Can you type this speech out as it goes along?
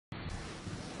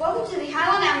Welcome to the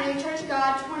Highlawn Avenue Church of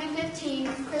God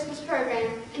 2015 Christmas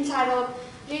program entitled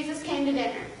Jesus Came to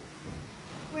Dinner.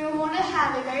 We want to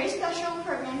have a very special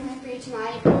program for you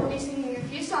tonight. We'll be singing a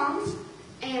few songs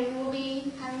and we will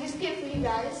be having a skit for you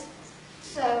guys.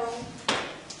 So,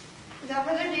 without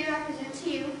further ado, I present to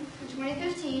you the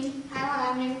 2015 Highlawn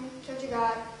Avenue Church of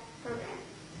God program.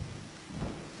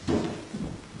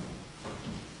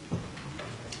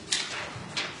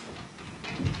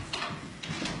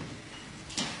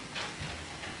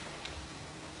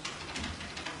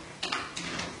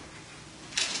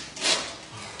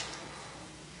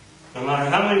 No matter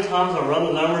how many times I run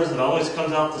the numbers, it always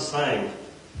comes out the same.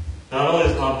 Not only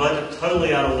is my budget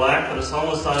totally out of whack, but it's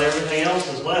almost not everything else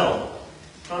as well.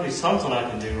 There's got to be something I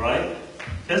can do, right?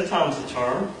 Fifth time's the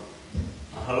charm.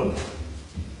 I hope.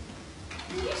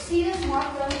 Did you see this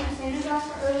Mark running a Santa Claus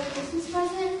for early Christmas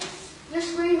present? The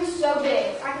screen was so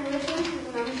big, I could literally see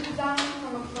the numbers he got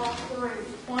from across the room.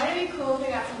 Wouldn't it be cool if we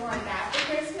got something like that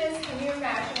for Christmas? Can you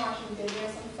imagine watching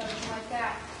videos on something like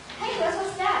that? Hey, that's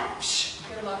what's that? Shh,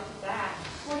 good luck with that.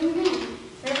 What do you mean?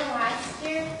 Remember last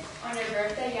year, on your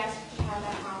birthday, you asked if you had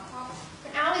that laptop?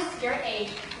 But at least your age,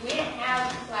 we didn't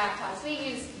have laptops. We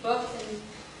used books and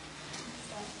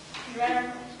stuff. You read our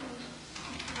questions?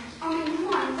 I mean,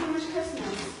 come on, it's almost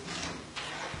Christmas.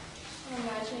 I'm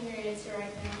imagining your answer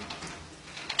right now.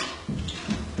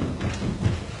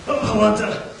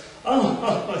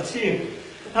 Oh, it's you.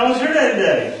 How was your day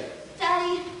today?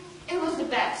 Daddy, it was the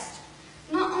best.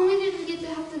 Not only did we get to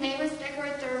help the neighbors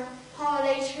decorate their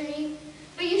holiday tree,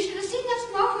 but you should have seen that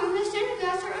small room that Santa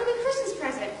got our early Christmas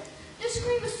present. The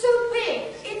screen was so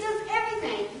big, it does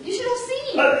everything. You should have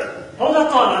seen. Hold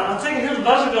that thought. I think I hear the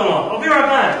buzzer going off. I'll be right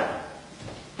back.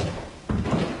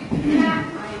 Yeah,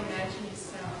 I imagine you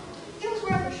so. It was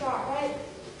worth a shot, right?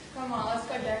 Come on, let's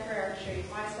go decorate our tree.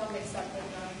 Might as well make something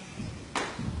done.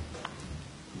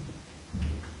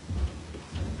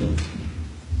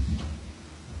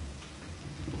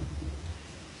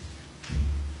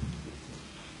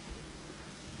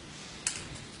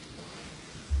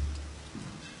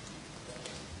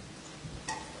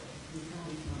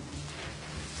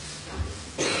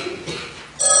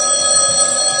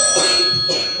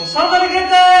 Will somebody get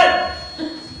that?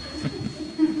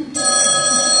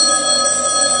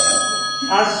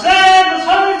 I said, will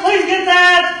somebody please get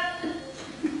that?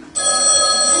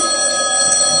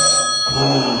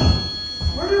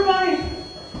 Where'd everybody?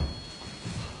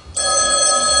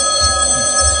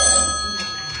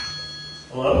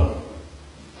 Hello?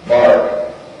 Mark,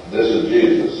 this is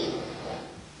Jesus.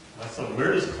 That's the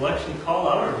weirdest collection call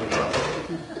I've ever got.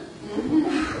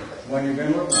 When you've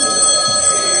been looking for it.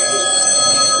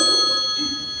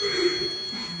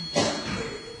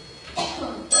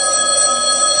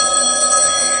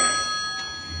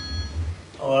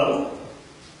 Hello?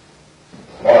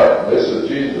 Mark, this is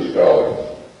Jesus calling.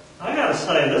 I gotta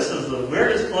say, this is the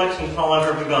weirdest collection call I've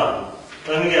ever gotten.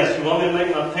 Let me guess, you want me to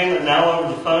make my payment now over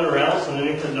the phone or else, and then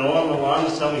you can go on the line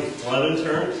to sell me flood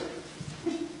insurance?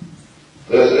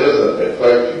 This isn't a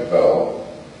collection call.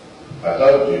 I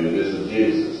told you this is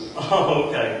Jesus. Oh,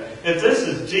 okay. If this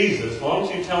is Jesus, why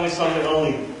don't you tell me something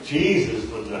only Jesus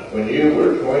would know? When you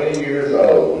were 20 years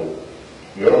old,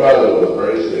 your mother was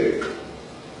very sick.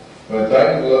 When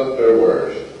things looked their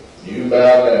worst, you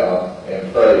bowed down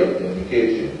and prayed in the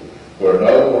kitchen where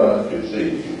no one could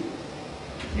see you.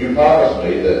 You promised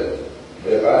me that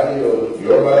if I healed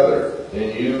your mother,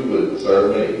 then you would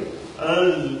serve me.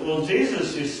 Well,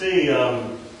 Jesus, you see,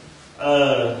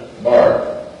 Mark,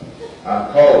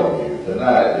 I'm calling you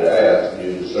tonight to ask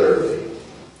you to serve me.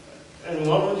 and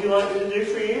what would you like me to do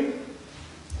for you?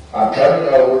 I'm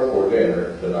coming over for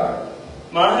dinner tonight.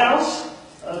 My house?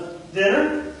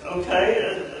 Dinner?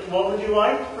 Okay. What would you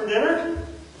like for dinner?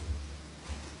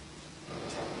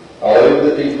 I'll leave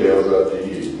the details up to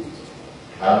you.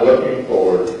 I'm looking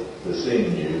forward to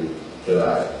seeing you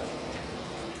tonight.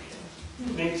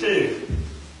 Me too.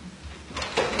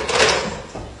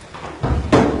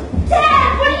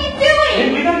 Dad, what are you doing?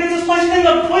 Hey, we gotta get this place cleaned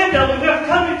up quick. We have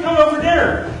company coming over for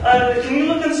dinner. Can you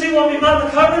look and see what we got in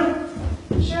the cupboard?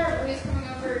 Sure, who's coming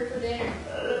over for dinner?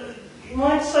 You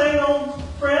might say an old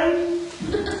friend?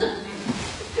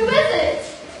 Who is it?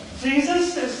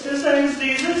 Jesus? His name is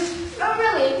Jesus. Oh,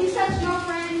 really? If he's such an old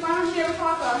friend, why don't you ever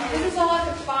talk about him? This is all I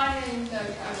could find in the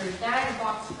cupboard. That and a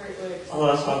box of Fruit Loops. Oh,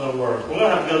 that's not gonna work. We're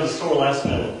gonna have to go to the store last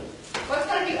minute. What's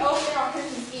going to be open on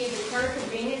Christmas Eve? The Turner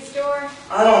convenience store?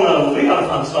 I don't know. We gotta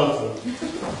find something.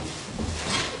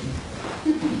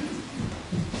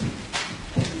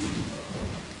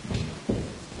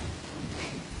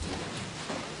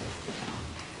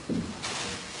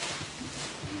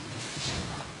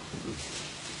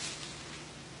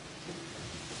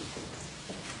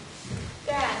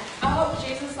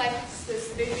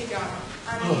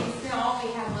 I mean, it's still all we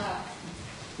have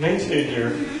left. Me too, dear.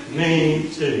 Me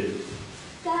too.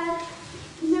 Dad,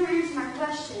 you never answered my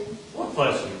question. What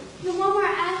question? The one where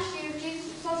I asked you if Jesus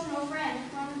was close to an old friend.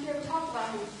 Why don't you ever talk about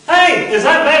him? Hey, is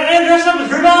that Batman dressed up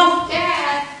as Rudolph?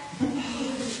 Dad!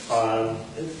 Fine.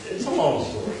 It's a long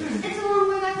story. It's a long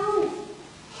way back home.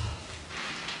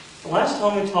 The last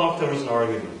time we talked, there was an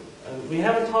argument. And we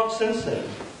haven't talked since then.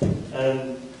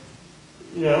 And,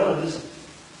 you know,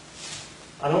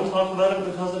 I don't talk about it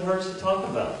because it hurts to talk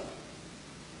about it.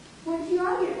 What did you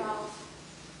argue about?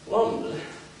 Well,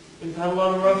 we've had a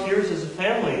lot of rough years as a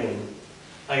family, and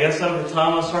I guess over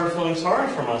time I started feeling sorry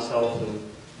for myself and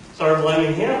started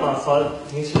blaming him. I thought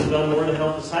he should have done more to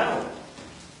help us out.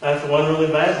 After one really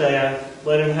bad day, I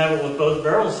let him have it with both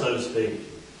barrels, so to speak.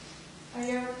 Have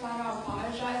you ever thought about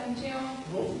apologizing to him?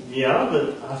 Well, yeah,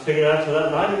 but I figured after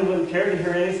that night he wouldn't care to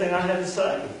hear anything I had to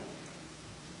say.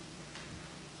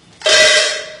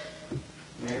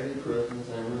 Merry Christmas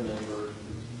and remember,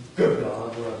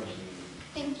 God loves you.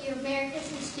 Thank you. Merry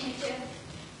Christmas to you too.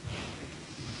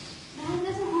 Dad,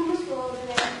 there's a homeless girl over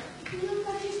there. He looks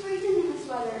like he's freezing in this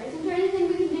weather. Isn't there anything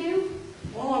we can do?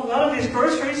 Well, I've got these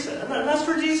groceries, and that's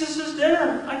for Jesus'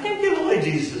 dinner. I can't give away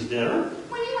Jesus' dinner.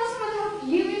 When you have someone to help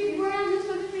you if you were around this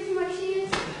weather freezing like she is?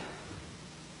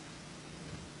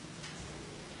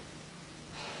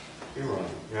 You're right.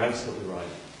 You're absolutely right.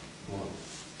 Come on.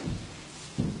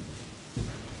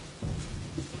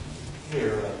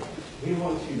 Here, we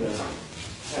want you to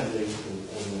have these and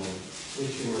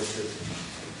wish you Merry Christmas.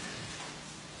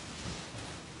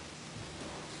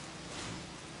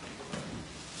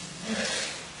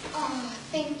 Oh,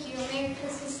 thank you. Merry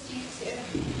Christmas to you too.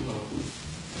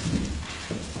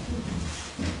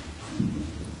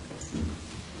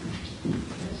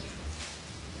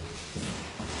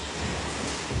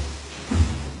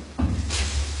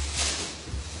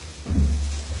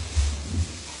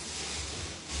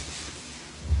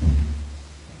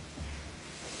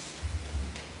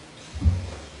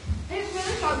 It's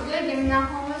really felt good giving that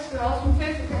homeless girl some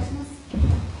food for Christmas.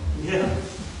 Yeah,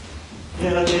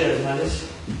 I did. I just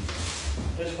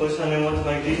wish I knew what to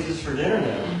make Jesus for dinner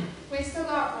now. We still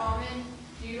got ramen,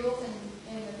 noodles,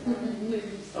 and the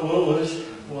foods. Oh,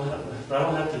 well,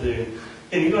 that'll have to do.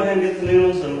 Can you go ahead and get the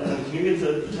noodles and can you get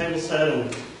the table set and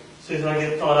as soon as I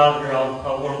get thawed out here,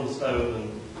 I'll warm the stove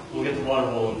and we'll get the water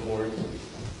boiling for it.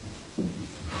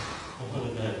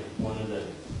 What a day, what a day.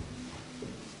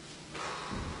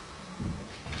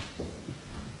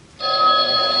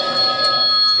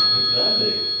 What could that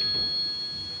be?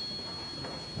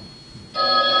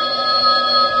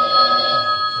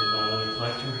 Take my money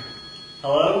collector.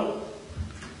 Hello?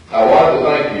 I wanted to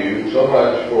thank you so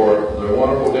much for the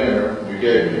wonderful dinner you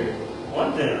gave me.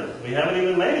 What dinner? We haven't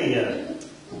even made it yet.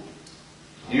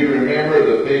 You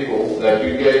remember the people that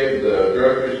you gave the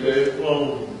groceries to?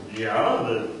 Well, yeah,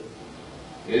 but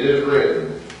It is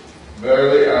written,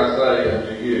 Verily I say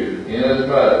unto you,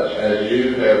 inasmuch as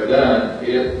you have done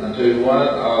it unto one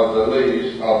of the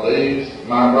least of these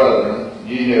my brethren,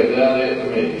 ye have done it to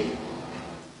me.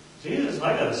 Jesus,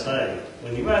 I gotta say,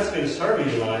 when you asked me to serve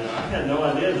you tonight, I had no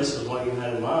idea this is what you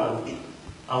had in mind.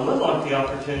 I would like the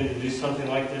opportunity to do something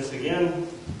like this again,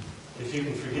 if you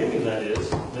can forgive me, that is.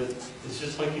 But it's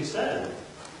just like you said.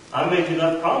 I made you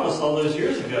that promise all those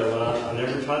years ago, and I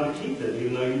never tried to keep it,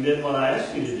 even though you did what I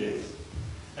asked you to do.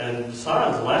 And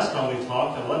besides, the last time we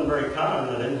talked, I wasn't very kind.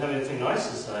 I didn't have anything nice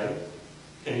to say.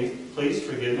 Can you please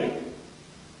forgive me?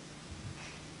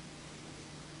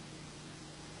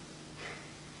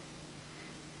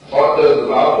 What does the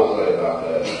Bible say about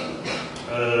that?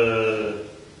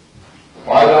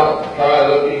 Why don't try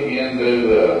looking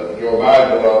into your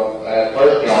Bible at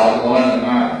 1 John 1 and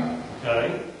 9.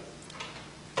 Okay.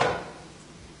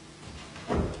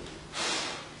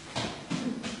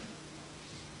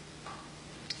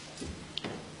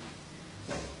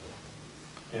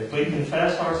 If we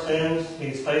confess our sins,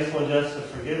 He's faithful and just to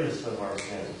forgive us of our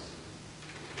sins.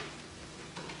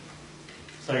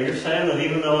 So you're saying that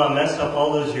even though I messed up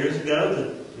all those years ago,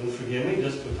 that you'll forgive me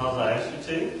just because I asked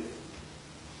you to?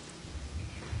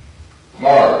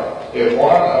 Mark, if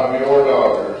one of your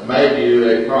daughters made you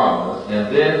a promise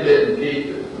and then didn't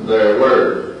keep their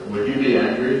word, would you be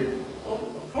angry? Well,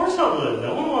 of course I would.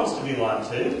 No one wants to be lied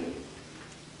to.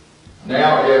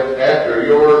 Now, if after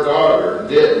your daughter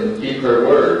didn't keep her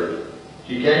word,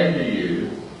 she came to you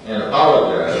and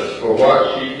apologized for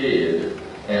what she did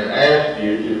and asked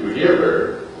you to forgive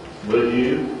her, would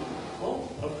you?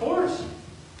 Well, of course.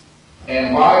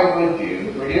 And why would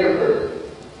you forgive her?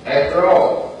 After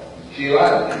all, she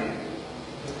lied to you.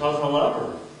 Because I love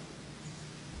her.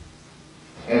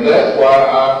 And that's why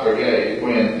I forgave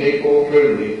when people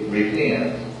truly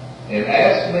repent and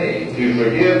ask me to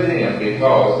forgive them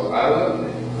because I love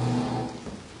them.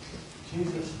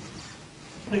 Jesus,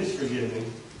 please forgive me.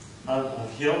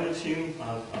 I've yelled at you.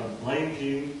 I've blamed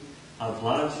you. I've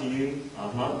lied to you.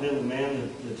 I've not been the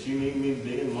man that you need me to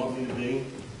be and want me to be.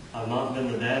 I've not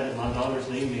been the dad that my daughters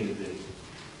need me to be.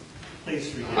 Please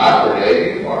forgive me. I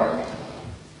forgave you, Mark.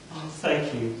 Oh,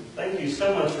 thank you. Thank you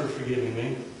so much for forgiving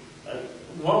me.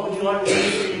 What would you like me to do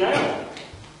for you now?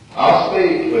 I'll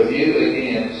speak with you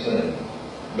again soon,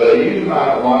 but you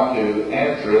might want to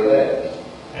answer that.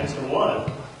 Answer what?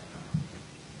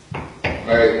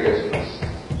 Merry Christmas.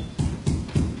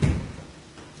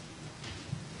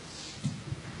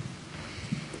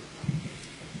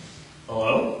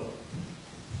 Hello?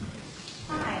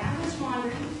 Hi, I was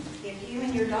wondering if you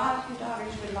and your daughters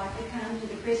would like to come to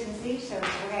the Christmas Eve service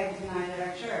we're having tonight at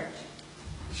our church.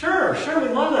 Sure,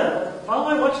 we'd love that. By the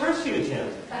way, what church do you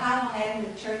attend? The Highlawn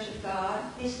Avenue Church of God.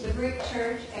 It's the brick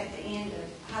church at the end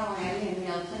of Highlawn Avenue in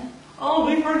Milton. Oh,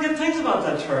 we've heard good things about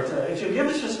that church. If you'll give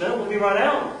us just a minute, we'll be right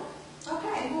out.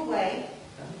 Okay, we'll wait.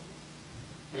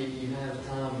 If you have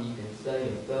time, you can stay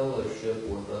in fellowship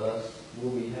with us.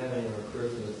 We'll be having our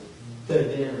Christmas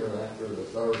dinner after the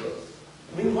service.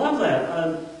 We love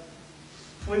that.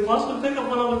 Can we possibly pick up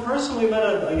one other person? We met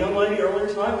a young lady earlier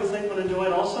tonight we think would enjoy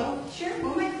it also. Sure,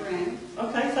 we'll make room.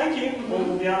 Okay, thank you.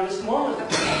 We'll be out in just a moment.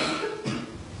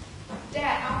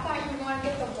 Dad, I thought you were going to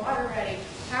get the water ready.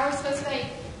 How are we supposed to make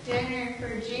dinner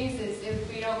for Jesus if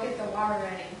we don't get the water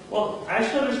ready? Well,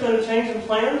 actually, there's been a change in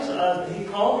plans. He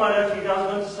called right after you guys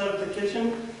went to set up the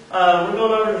kitchen. We're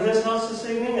going over to his house this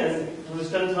evening, and we'll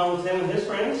spend time with him and his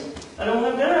friends, and then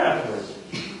we'll have dinner afterwards.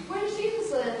 Where does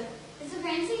Jesus live? Is it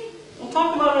fancy? We'll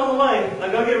talk about it on the way.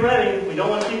 Now go get ready. We don't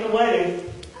want to keep him waiting.